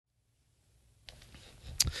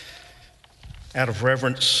Out of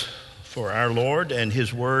reverence for our Lord and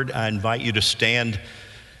His Word, I invite you to stand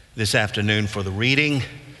this afternoon for the reading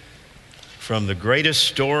from the greatest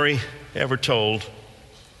story ever told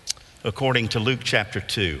according to Luke chapter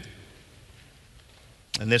 2.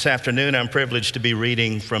 And this afternoon, I'm privileged to be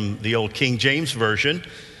reading from the old King James Version,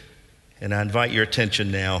 and I invite your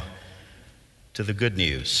attention now to the good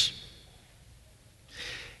news.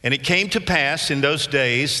 And it came to pass in those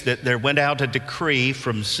days that there went out a decree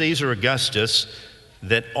from Caesar Augustus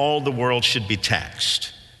that all the world should be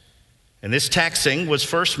taxed. And this taxing was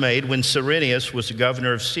first made when Cyrenius was the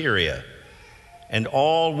governor of Syria. And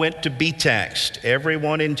all went to be taxed,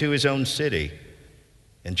 everyone into his own city.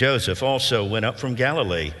 And Joseph also went up from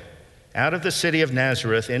Galilee, out of the city of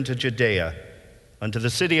Nazareth into Judea, unto the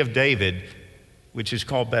city of David, which is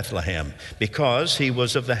called Bethlehem, because he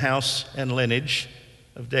was of the house and lineage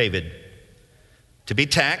of David, to be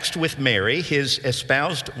taxed with Mary, his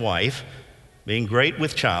espoused wife, being great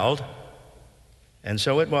with child. And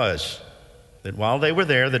so it was, that while they were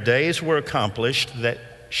there, the days were accomplished that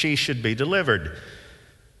she should be delivered.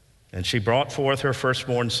 And she brought forth her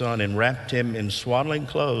firstborn son, and wrapped him in swaddling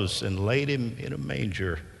clothes, and laid him in a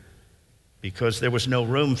manger, because there was no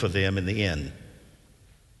room for them in the inn.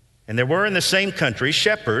 And there were in the same country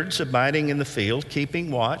shepherds abiding in the field,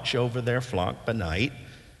 keeping watch over their flock by night.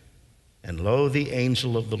 And lo, the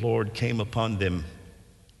angel of the Lord came upon them,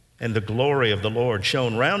 and the glory of the Lord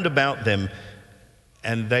shone round about them,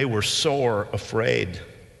 and they were sore afraid.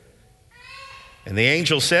 And the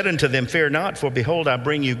angel said unto them, Fear not, for behold, I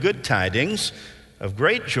bring you good tidings of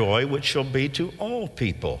great joy, which shall be to all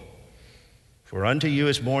people. For unto you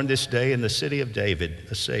is born this day in the city of David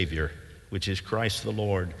a Savior, which is Christ the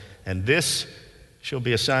Lord. And this shall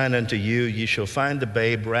be a sign unto you, ye shall find the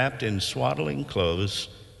babe wrapped in swaddling clothes,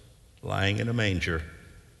 lying in a manger.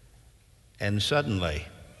 And suddenly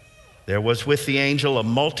there was with the angel a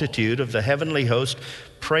multitude of the heavenly host,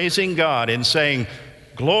 praising God and saying,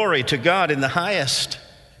 Glory to God in the highest,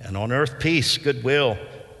 and on earth peace, goodwill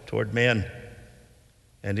toward men.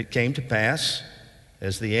 And it came to pass,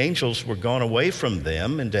 as the angels were gone away from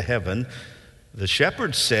them into heaven, the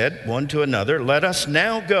shepherds said one to another, Let us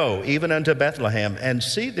now go even unto Bethlehem, and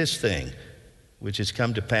see this thing which is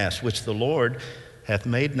come to pass, which the Lord hath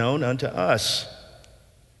made known unto us.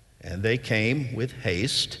 And they came with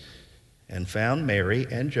haste, and found Mary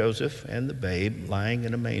and Joseph and the babe lying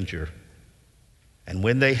in a manger. And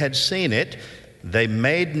when they had seen it, they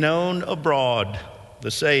made known abroad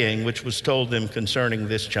the saying which was told them concerning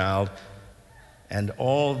this child. And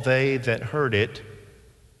all they that heard it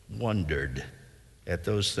wondered at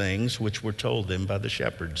those things which were told them by the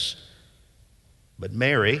shepherds. But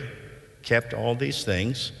Mary kept all these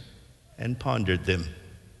things and pondered them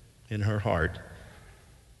in her heart.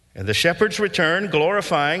 And the shepherds returned,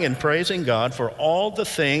 glorifying and praising God for all the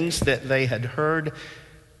things that they had heard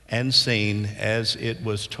and seen as it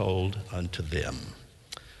was told unto them.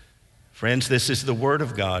 Friends, this is the word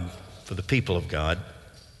of God for the people of God.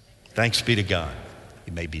 Thanks be to God.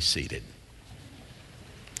 You may be seated.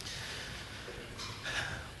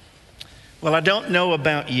 Well, I don't know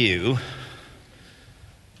about you,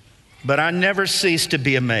 but I never cease to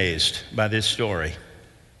be amazed by this story.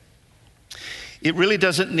 It really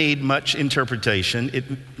doesn't need much interpretation. It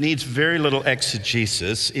needs very little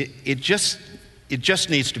exegesis. It just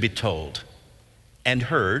needs to be told and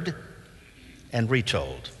heard and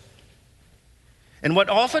retold. And what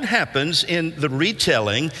often happens in the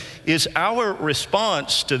retelling is our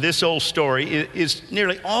response to this old story is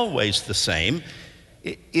nearly always the same.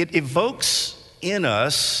 It evokes in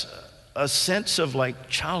us a sense of like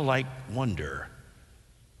childlike wonder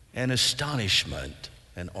and astonishment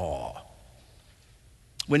and awe.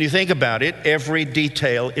 When you think about it, every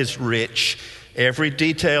detail is rich. Every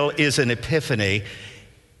detail is an epiphany.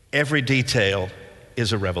 Every detail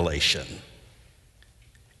is a revelation.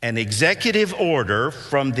 An executive order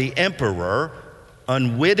from the emperor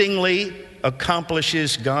unwittingly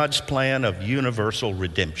accomplishes God's plan of universal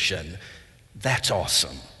redemption. That's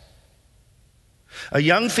awesome. A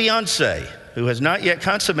young fiancée who has not yet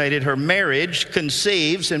consummated her marriage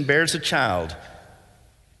conceives and bears a child.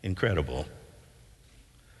 Incredible.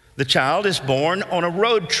 The child is born on a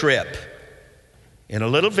road trip in a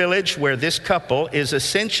little village where this couple is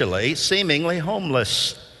essentially, seemingly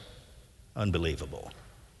homeless. Unbelievable.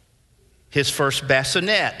 His first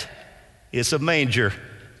bassinet is a manger.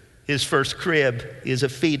 His first crib is a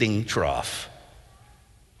feeding trough.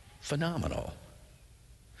 Phenomenal.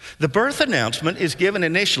 The birth announcement is given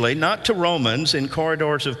initially not to Romans in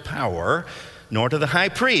corridors of power, nor to the high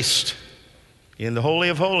priest in the Holy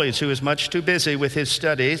of Holies, who is much too busy with his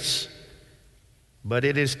studies. but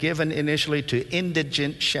it is given initially to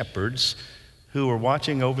indigent shepherds who are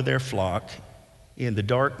watching over their flock in the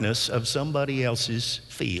darkness of somebody else's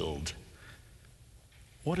field.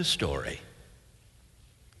 What a story.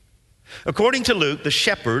 According to Luke, the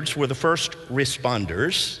shepherds were the first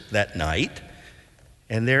responders that night,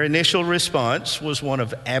 and their initial response was one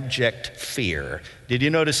of abject fear. Did you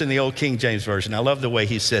notice in the old King James Version? I love the way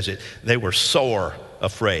he says it. They were sore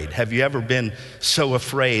afraid. Have you ever been so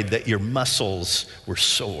afraid that your muscles were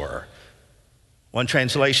sore? One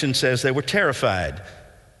translation says they were terrified.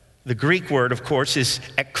 The Greek word, of course, is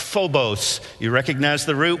ekphobos. You recognize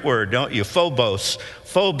the root word, don't you? Phobos,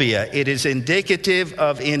 phobia. It is indicative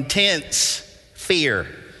of intense fear.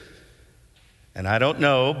 And I don't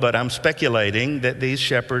know, but I'm speculating that these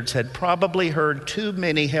shepherds had probably heard too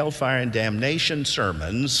many hellfire and damnation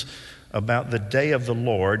sermons about the day of the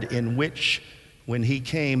Lord, in which, when he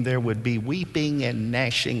came, there would be weeping and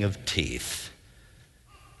gnashing of teeth.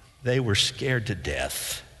 They were scared to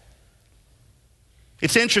death.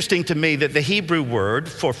 It's interesting to me that the Hebrew word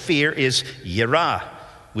for fear is yirah,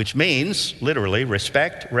 which means literally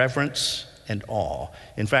respect, reverence, and awe.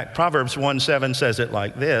 In fact, Proverbs 1:7 says it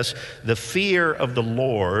like this: the fear of the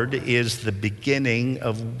Lord is the beginning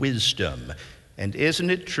of wisdom. And isn't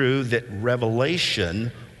it true that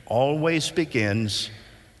revelation always begins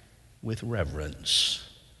with reverence?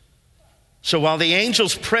 So while the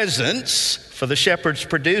angel's presence for the shepherds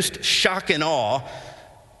produced shock and awe,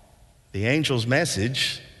 the angel's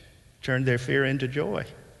message turned their fear into joy.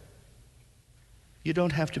 You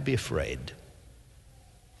don't have to be afraid.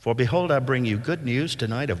 For behold, I bring you good news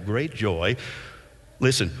tonight of great joy.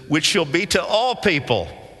 Listen, which shall be to all people,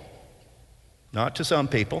 not to some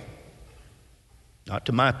people, not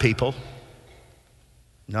to my people,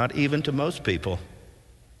 not even to most people,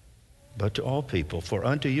 but to all people. For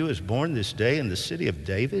unto you is born this day in the city of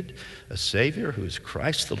David a Savior, who is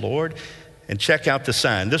Christ the Lord. And check out the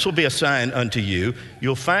sign. This will be a sign unto you.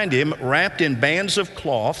 You'll find him wrapped in bands of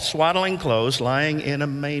cloth, swaddling clothes, lying in a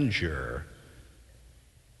manger.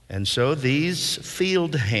 And so these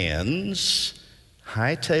field hands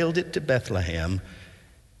hightailed it to Bethlehem,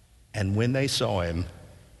 and when they saw him,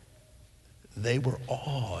 they were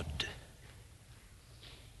awed.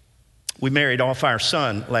 We married off our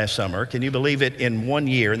son last summer. Can you believe it? In 1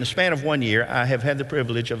 year, in the span of 1 year, I have had the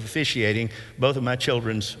privilege of officiating both of my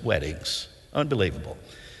children's weddings. Unbelievable.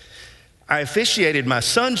 I officiated my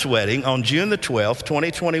son's wedding on June the 12th,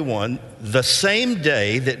 2021, the same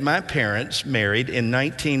day that my parents married in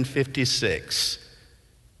 1956.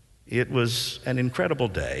 It was an incredible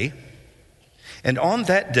day. And on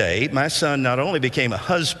that day, my son not only became a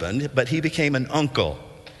husband, but he became an uncle.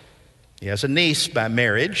 He has a niece by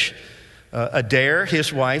marriage. Adair,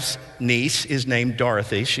 his wife's niece, is named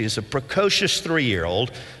Dorothy. She is a precocious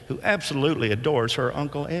 3-year-old who absolutely adores her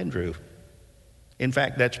Uncle Andrew. In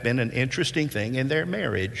fact, that's been an interesting thing in their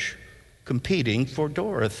marriage, competing for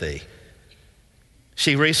Dorothy.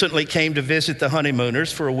 She recently came to visit the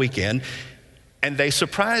honeymooners for a weekend, and they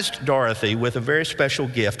surprised Dorothy with a very special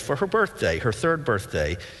gift for her birthday, her 3rd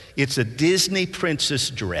birthday. It's a Disney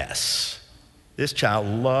princess dress. This child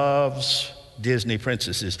loves Disney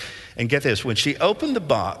princesses. And get this, when she opened the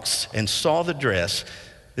box and saw the dress,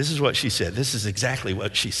 this is what she said. This is exactly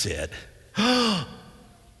what she said.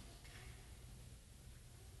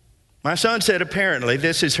 My son said apparently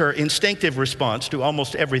this is her instinctive response to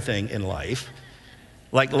almost everything in life.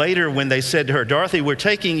 Like later when they said to her, Dorothy, we're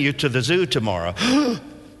taking you to the zoo tomorrow.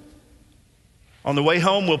 On the way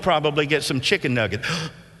home, we'll probably get some chicken nuggets.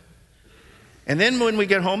 And then when we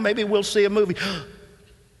get home, maybe we'll see a movie.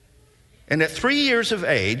 And at 3 years of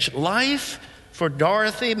age, life for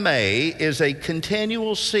Dorothy May is a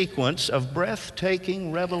continual sequence of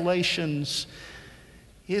breathtaking revelations.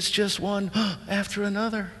 It's just one after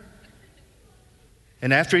another.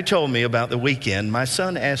 And after he told me about the weekend, my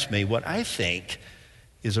son asked me what I think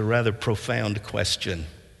is a rather profound question.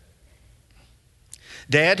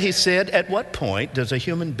 Dad, he said, at what point does a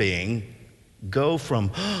human being go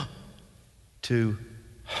from to...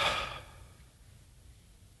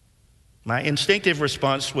 My instinctive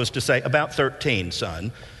response was to say, about 13,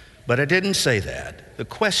 son, but I didn't say that. The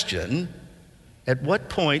question, at what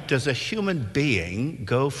point does a human being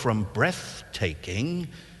go from breathtaking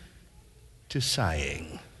to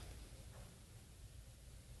sighing?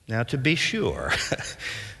 Now, to be sure,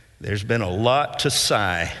 there's been a lot to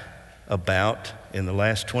sigh about in the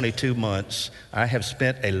last 22 months. I have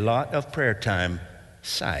spent a lot of prayer time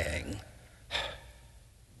sighing,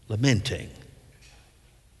 lamenting.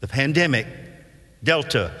 The pandemic,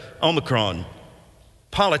 Delta, Omicron,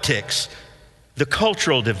 politics, the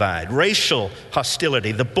cultural divide, racial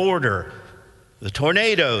hostility, the border, the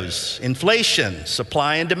tornadoes, inflation,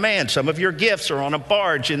 supply and demand. Some of your gifts are on a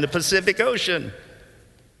barge in the Pacific Ocean.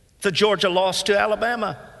 The Georgia loss to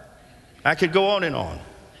Alabama. I could go on and on.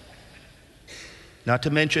 Not to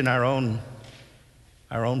mention our own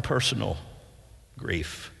personal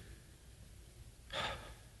grief.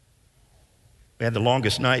 We had the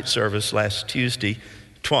longest night service last Tuesday,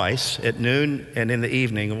 twice, at noon and in the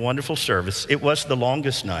evening, a wonderful service. It was the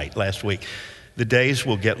longest night last week. The days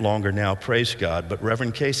will get longer now, praise God. But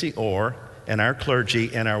Reverend Casey Orr and our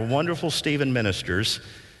clergy and our wonderful Stephen ministers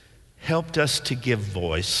helped us to give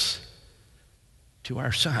voice to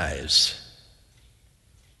our sighs.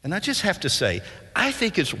 And I just have to say, I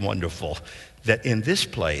think it's wonderful that in this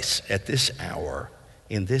place, at this hour,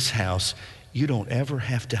 in this house, you don't ever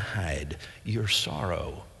have to hide your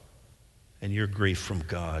sorrow and your grief from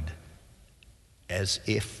God, as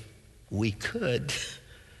if we could.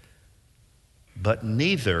 But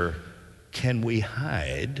neither can we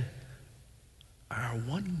hide our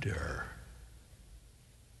wonder,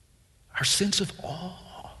 our sense of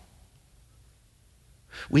awe.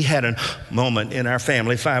 We had a moment in our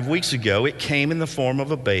family 5 weeks ago. It came in the form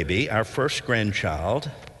of a baby, our first grandchild.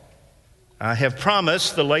 I have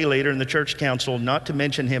promised the lay leader and the church council not to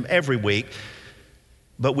mention him every week,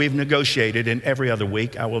 but we've negotiated, and every other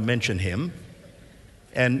week I will mention him.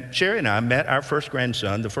 And Sherry and I met our first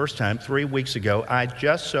grandson the first time 3 weeks ago. I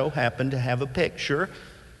just so happened to have a picture.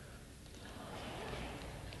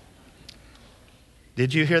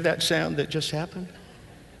 Did you hear that sound that just happened?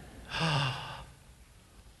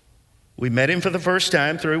 We met him for the first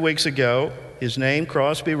time 3 weeks ago. His name,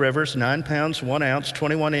 Crosby Rivers, 9 pounds, 1 ounce,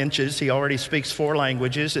 21 inches. He already speaks 4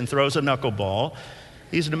 languages and throws a knuckleball.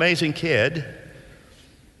 He's an amazing kid.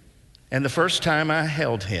 And the first time I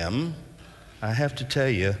held him, I have to tell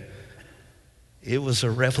you, it was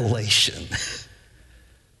a revelation. It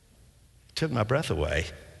took my breath away.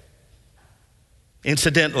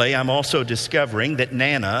 Incidentally, I'm also discovering that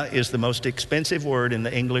Nana is the most expensive word in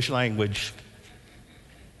the English language.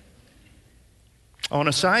 On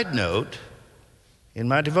a side note, in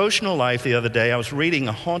my devotional life the other day, I was reading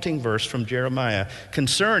a haunting verse from Jeremiah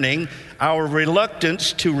concerning our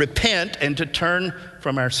reluctance to repent and to turn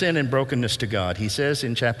from our sin and brokenness to God. He says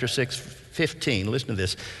in chapter 6:15, listen to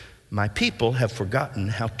this, "My people have forgotten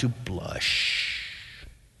how to blush."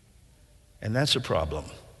 And that's a problem.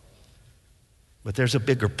 But there's a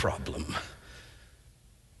bigger problem.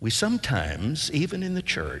 We sometimes, even in the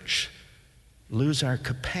church, lose our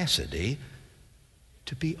capacity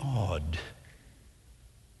to be awed.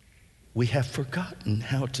 We have forgotten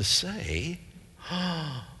how to say,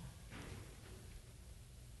 I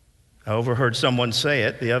overheard someone say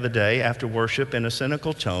it the other day after worship in a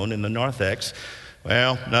cynical tone in the narthex,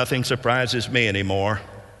 "Well, nothing surprises me anymore."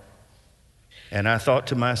 And I thought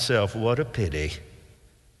to myself, what a pity.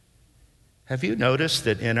 Have you noticed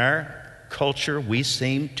that in our culture we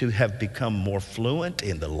seem to have become more fluent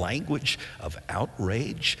in the language of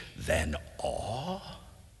outrage than awe?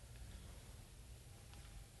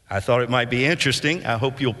 I thought it might be interesting, I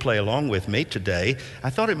hope you'll play along with me today, I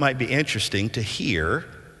thought it might be interesting to hear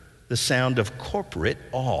the sound of corporate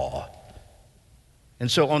awe.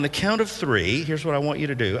 And so on the count of 3, here's what I want you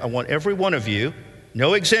to do. I want every one of you,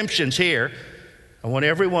 no exemptions here, I want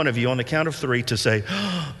every one of you on the count of 3 to say,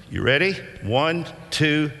 you ready? 1,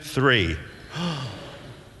 2, 3.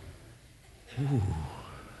 Ooh,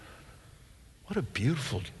 what a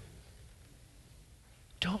beautiful,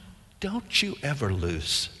 don't you ever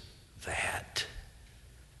lose that.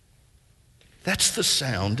 That's the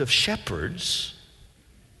sound of shepherds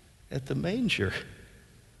at the manger.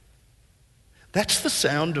 That's the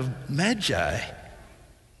sound of magi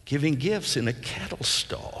giving gifts in a cattle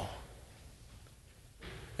stall.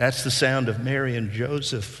 That's the sound of Mary and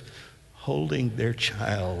Joseph holding their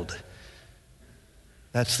child.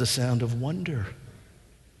 That's the sound of wonder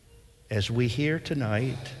as we hear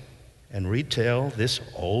tonight and retell this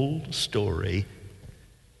old story.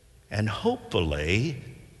 And hopefully,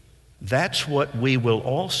 that's what we will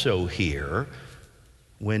also hear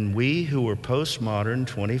when we who are postmodern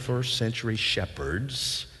 21st century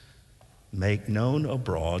shepherds make known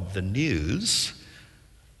abroad the news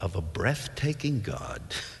of a breathtaking God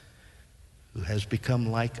who has become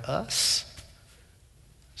like us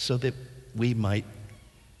so that we might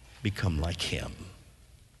become like him.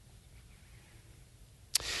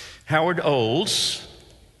 Howard Olds,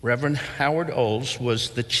 Reverend Howard Olds,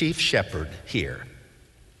 was the chief shepherd here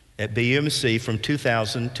at BUMC from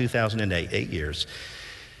 2000 to 2008, 8 years.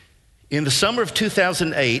 In the summer of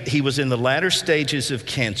 2008, he was in the latter stages of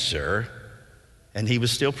cancer, and he was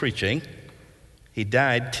still preaching. He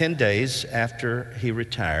died 10 days after he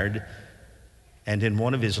retired. And in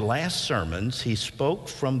one of his last sermons, he spoke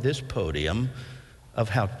from this podium of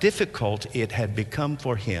how difficult it had become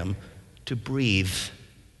for him to breathe,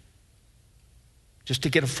 just to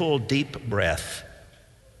get a full, deep breath.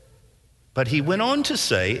 But he went on to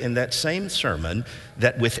say in that same sermon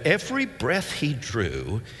that with every breath he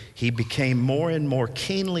drew, he became more and more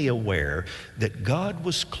keenly aware that God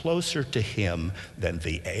was closer to him than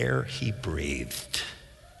the air he breathed.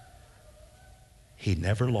 He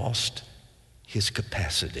never lost his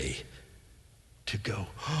capacity to go,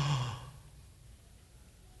 oh.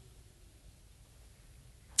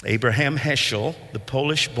 Abraham Heschel, the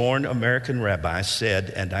Polish-born American rabbi,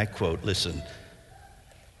 said, and I quote, listen,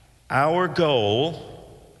 "Our goal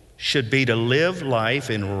should be to live life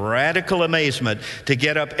in radical amazement, to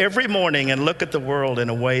get up every morning and look at the world in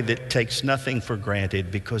a way that takes nothing for granted,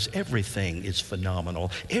 because everything is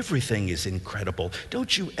phenomenal. Everything is incredible.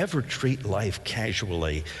 Don't you ever treat life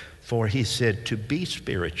casually, for," he said, "to be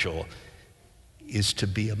spiritual is to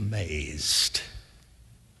be amazed."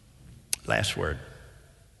 Last word.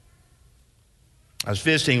 I was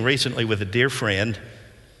visiting recently with a dear friend.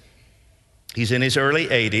 He's in his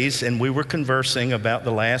early 80s, and we were conversing about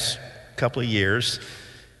the last couple of years.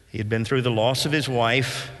 He had been through the loss of his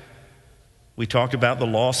wife. We talked about the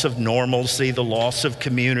loss of normalcy, the loss of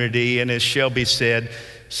community, and as Shelby said,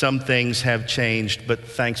 some things have changed, but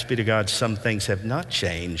thanks be to God, some things have not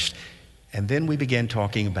changed. And then we began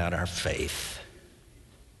talking about our faith.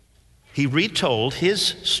 He retold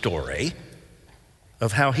his story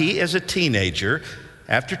of how he, as a teenager,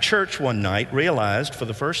 after church one night, realized for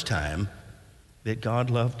the first time that God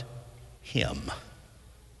loved him.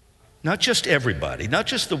 Not just everybody, not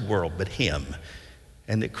just the world, but him.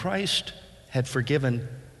 And that Christ had forgiven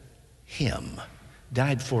him,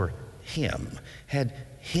 died for him, had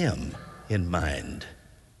him in mind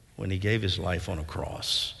when he gave his life on a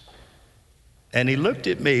cross. And he looked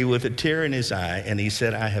at me with a tear in his eye and he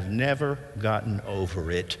said, "I have never gotten over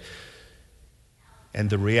it. And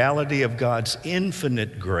the reality of God's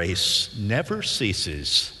infinite grace never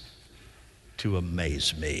ceases to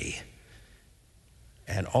amaze me."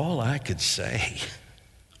 And all I could say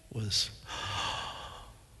was,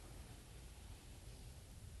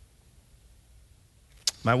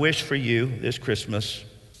 my wish for you this Christmas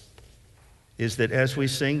is that as we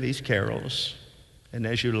sing these carols, and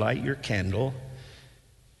as you light your candle,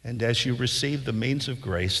 and as you receive the means of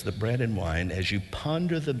grace, the bread and wine, as you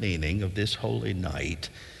ponder the meaning of this holy night,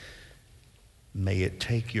 may it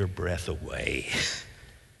take your breath away.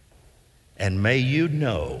 And may you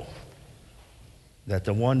know that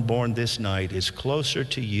the one born this night is closer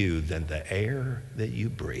to you than the air that you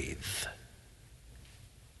breathe.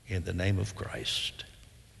 In the name of Christ,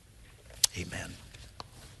 amen.